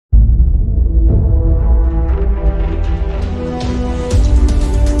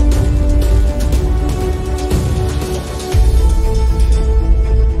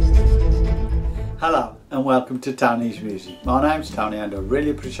welcome to Tony's Music. My name's Tony and I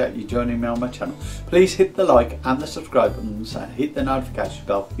really appreciate you joining me on my channel. Please hit the like and the subscribe buttons and hit the notification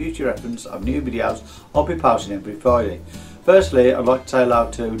bell for future reference of new videos I'll be posting every Friday. Firstly, I'd like to say hello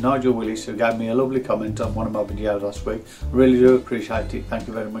to Nigel Willis, who gave me a lovely comment on one of my videos last week. I really do appreciate it, thank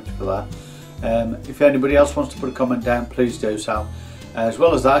you very much for that. If anybody else wants to put a comment down, please do so. As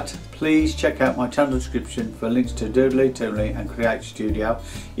well as that, please check out my channel description for links to Doodly, Toonly and Create Studio.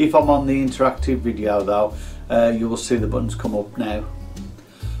 If I'm on the interactive video though, you will see the buttons come up now.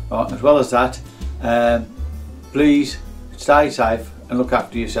 Right, as well as that, please stay safe and look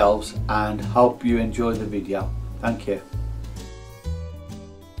after yourselves, and hope you enjoy the video. Thank you.